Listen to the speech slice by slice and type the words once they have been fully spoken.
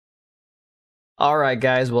Alright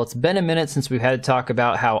guys, well it's been a minute since we've had to talk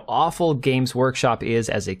about how awful Games Workshop is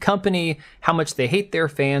as a company, how much they hate their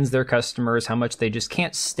fans, their customers, how much they just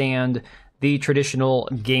can't stand the traditional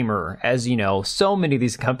gamer. As you know, so many of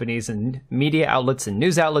these companies and media outlets and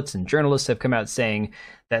news outlets and journalists have come out saying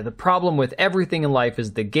that the problem with everything in life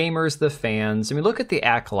is the gamers, the fans. I mean, look at the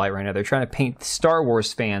Acolyte right now. They're trying to paint Star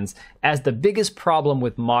Wars fans as the biggest problem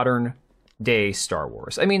with modern day Star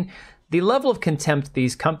Wars. I mean, the level of contempt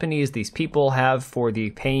these companies, these people have for the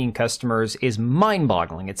paying customers is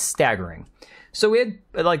mind-boggling. It's staggering. So we had,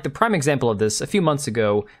 like, the prime example of this a few months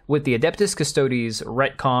ago with the Adeptus Custodes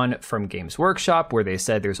retcon from Games Workshop, where they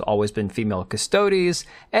said there's always been female custodes,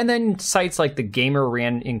 and then sites like The Gamer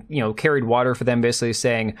carried water for them, basically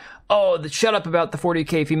saying, oh, shut up about the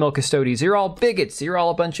 40k female custodes. You're all bigots. You're all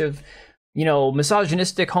a bunch of,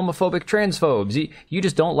 misogynistic, homophobic, transphobes. You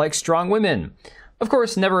just don't like strong women. Of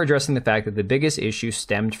course, never addressing the fact that the biggest issue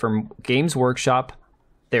stemmed from Games Workshop,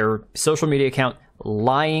 their social media account,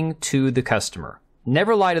 lying to the customer.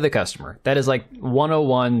 Never lie to the customer. That is like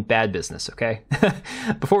 101 bad business, okay?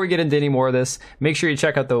 Before we get into any more of this, make sure you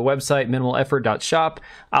check out the website, minimaleffort.shop.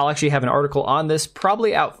 I'll actually have an article on this,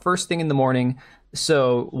 probably out first thing in the morning.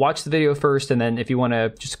 So watch the video first, and then if you want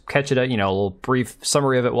to just catch it, a little brief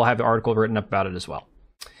summary of it, we'll have an article written up about it as well.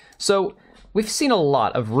 So we've seen a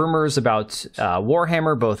lot of rumors about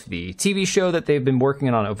Warhammer, both the TV show that they've been working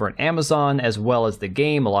on over at Amazon, as well as the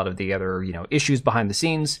game, a lot of the other, issues behind the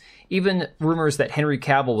scenes. Even rumors that Henry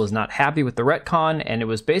Cavill was not happy with the retcon, and it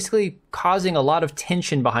was basically causing a lot of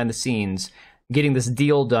tension behind the scenes, getting this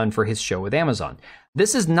deal done for his show with Amazon.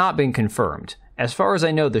 This has not been confirmed. As far as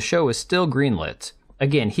I know, the show is still greenlit.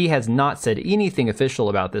 Again, he has not said anything official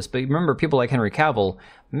about this, but remember, people like Henry Cavill,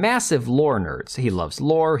 massive lore nerds. He loves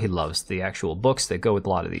lore, he loves the actual books that go with a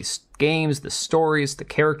lot of these games, the stories, the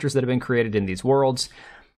characters that have been created in these worlds.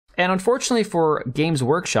 And unfortunately for Games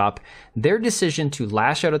Workshop, their decision to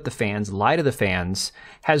lash out at the fans, lie to the fans,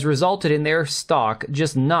 has resulted in their stock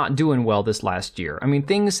just not doing well this last year. I mean,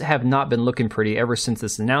 things have not been looking pretty ever since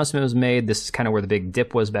this announcement was made. This is kind of where the big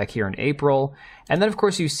dip was back here in April. And then, of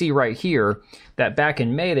course, you see right here that back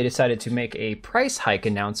in May, they decided to make a price hike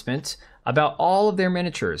announcement about all of their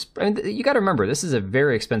miniatures. I mean, you got to remember, this is a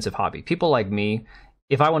very expensive hobby. People like me,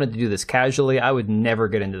 if I wanted to do this casually, I would never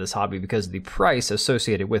get into this hobby because of the price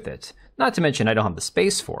associated with it. Not to mention, I don't have the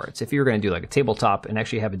space for it. If you were going to do like a tabletop and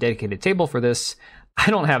actually have a dedicated table for this, I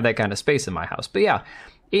don't have that kind of space in my house. But yeah,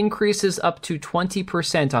 increases up to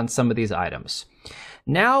 20% on some of these items.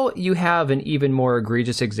 Now you have an even more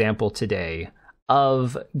egregious example today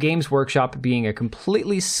of Games Workshop being a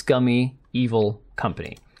completely scummy, evil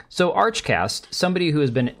company. So Archcast, somebody who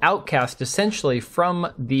has been outcast essentially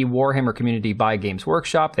from the Warhammer community by Games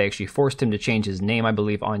Workshop, they actually forced him to change his name, I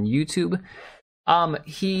believe, on YouTube.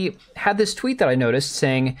 He had this tweet that I noticed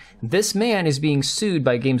saying, this man is being sued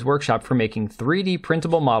by Games Workshop for making 3D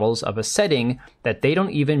printable models of a setting that they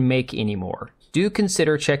don't even make anymore. Do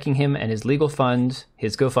consider checking him and his legal fund,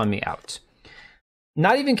 his GoFundMe out.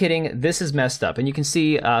 Not even kidding, this is messed up. And you can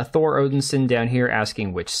see Thor Odinson down here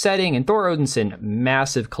asking which setting. And Thor Odinson,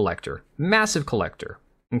 massive collector,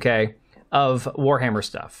 okay, of Warhammer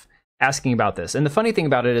stuff, asking about this. And the funny thing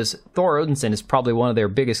about it is Thor Odinson is probably one of their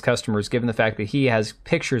biggest customers, given the fact that he has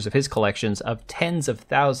pictures of his collections of tens of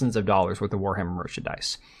thousands of dollars worth of Warhammer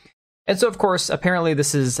merchandise. And so, of course, apparently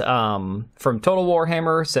this is from Total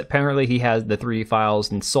Warhammer. So apparently he has the 3D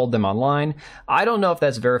files and sold them online. I don't know if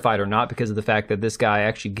that's verified or not because of the fact that this guy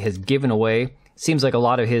actually has given away. Seems like a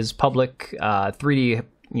lot of his public 3D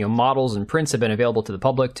models and prints have been available to the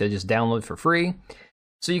public to just download for free.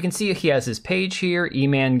 So you can see he has his page here,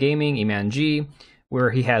 Eman Gaming, Eman G, where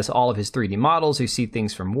he has all of his 3D models. You see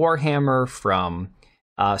things from Warhammer, from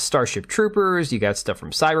Starship Troopers, you got stuff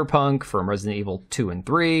from Cyberpunk, from Resident Evil 2 and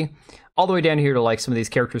 3, all the way down here to like some of these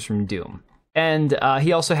characters from Doom. And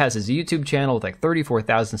he also has his YouTube channel with like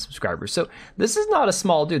 34,000 subscribers. So this is not a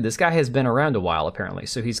small dude. This guy has been around a while, apparently.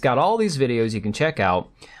 So he's got all these videos you can check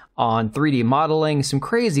out on 3D modeling, some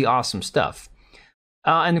crazy awesome stuff.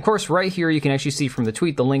 And of course, right here, you can actually see from the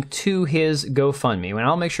tweet the link to his GoFundMe. And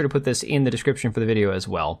I'll make sure to put this in the description for the video as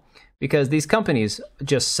well, because these companies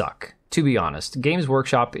just suck. To be honest, Games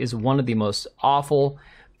Workshop is one of the most awful,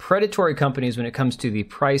 predatory companies when it comes to the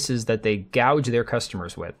prices that they gouge their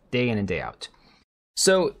customers with, day in and day out.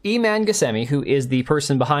 So, Eman Gasemi, who is the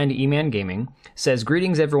person behind Eman Gaming, says,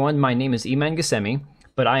 "Greetings everyone, my name is Eman Gasemi,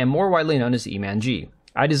 but I am more widely known as Eman G.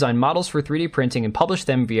 I design models for 3D printing and publish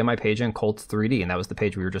them via my page on Cult 3D, and that was the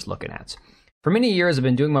page we were just looking at. For many years, I've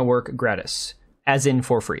been doing my work gratis, as in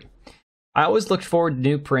for free. I always looked forward to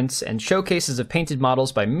new prints and showcases of painted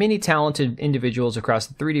models by many talented individuals across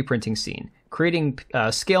the 3D printing scene. Creating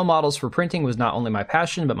scale models for printing was not only my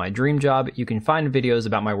passion, but my dream job. You can find videos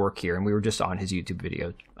about my work here, and we were just on his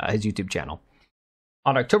YouTube channel.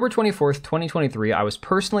 On October 24th, 2023, I was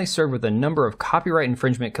personally served with a number of copyright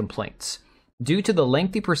infringement complaints. Due to the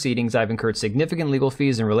lengthy proceedings, I've incurred significant legal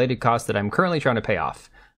fees and related costs that I'm currently trying to pay off.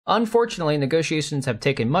 Unfortunately, negotiations have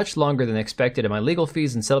taken much longer than expected, and my legal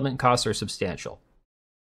fees and settlement costs are substantial.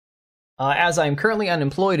 As I am currently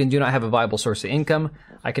unemployed and do not have a viable source of income,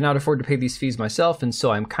 I cannot afford to pay these fees myself, and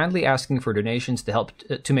so I'm kindly asking for donations to help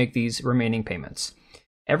to make these remaining payments.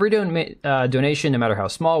 Every donation, no matter how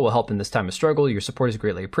small, will help in this time of struggle. Your support is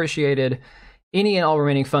greatly appreciated. Any and all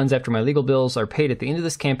remaining funds after my legal bills are paid at the end of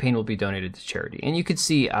this campaign will be donated to charity. And you can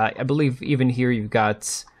see, I believe even here you've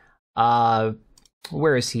got...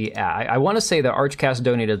 where is he at? I want to say that Archcast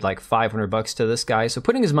donated like $500 to this guy, so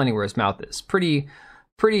putting his money where his mouth is. Pretty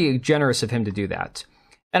generous of him to do that.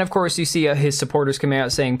 And of course, you see his supporters coming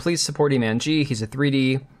out saying, please support E-Man G. He's a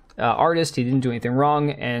 3D artist. He didn't do anything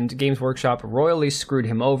wrong, and Games Workshop royally screwed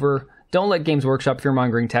him over. Don't let Games Workshop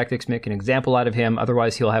fear-mongering tactics make an example out of him.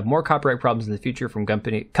 Otherwise, he'll have more copyright problems in the future from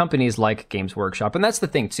companies like Games Workshop. And that's the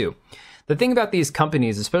thing, too. The thing about these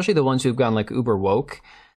companies, especially the ones who've gone like uber woke,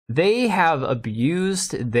 they have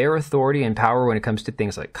abused their authority and power when it comes to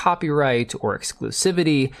things like copyright or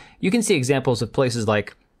exclusivity. You can see examples of places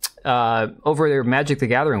like over there, Magic the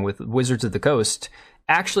Gathering with Wizards of the Coast,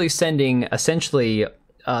 actually sending essentially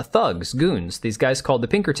thugs, goons, these guys called the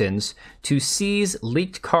Pinkertons, to seize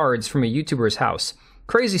leaked cards from a YouTuber's house.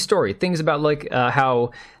 Crazy story. Things about like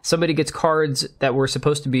how somebody gets cards that were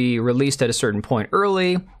supposed to be released at a certain point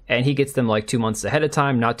early, and he gets them like 2 months ahead of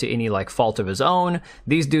time, not to any like fault of his own.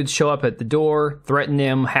 These dudes show up at the door, threaten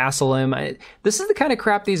him, hassle him. This is the kind of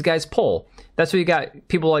crap these guys pull. That's what you got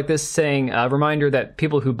people like this saying, a reminder that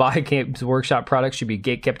people who buy Games Workshop products should be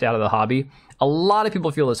kept out of the hobby. A lot of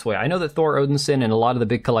people feel this way. I know that Thor Odinson and a lot of the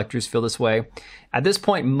big collectors feel this way. At this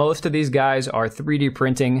point, most of these guys are 3D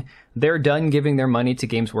printing. They're done giving their money to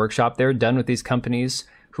Games Workshop. They're done with these companies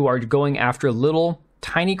who are going after little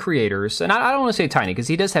tiny creators. And I don't want to say tiny because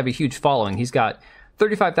he does have a huge following. He's got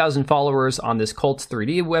 35,000 followers on this Cults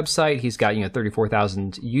 3D website. He's got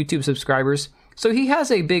 34,000 YouTube subscribers. So he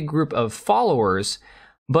has a big group of followers,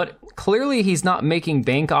 but clearly he's not making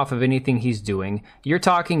bank off of anything he's doing. You're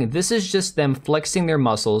talking, this is just them flexing their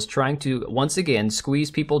muscles, trying to, once again, squeeze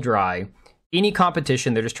people dry. Any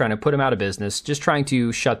competition, they're just trying to put them out of business, just trying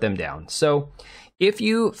to shut them down. So if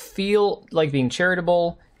you feel like being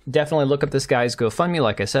charitable, definitely look up this guy's GoFundMe.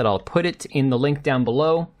 Like I said, I'll put it in the link down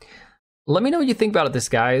below. Let me know what you think about this,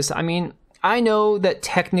 guys. I mean, I know that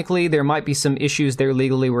technically there might be some issues there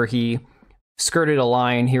legally where he skirted a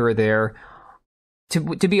line here or there.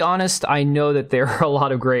 To be honest, I know that there are a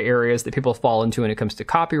lot of gray areas that people fall into when it comes to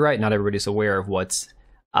copyright. Not everybody's aware of what's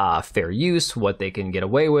fair use, what they can get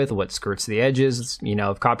away with, what skirts the edges,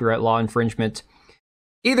 of copyright law infringement.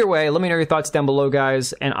 Either way, let me know your thoughts down below,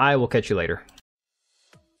 guys, and I will catch you later.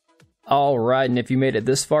 Alright, and if you made it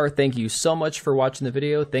this far, thank you so much for watching the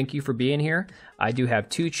video. Thank you for being here. I do have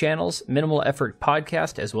 2 channels, Minimal Effort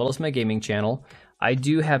Podcast, as well as my gaming channel. I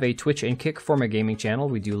do have a Twitch and Kick for my gaming channel.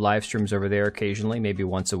 We do live streams over there occasionally, maybe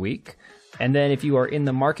once a week. And then if you are in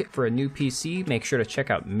the market for a new PC, make sure to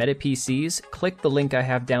check out Meta PCs. Click the link I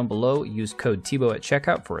have down below. Use code TBO at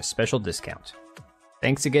checkout for a special discount.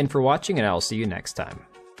 Thanks again for watching, and I'll see you next time.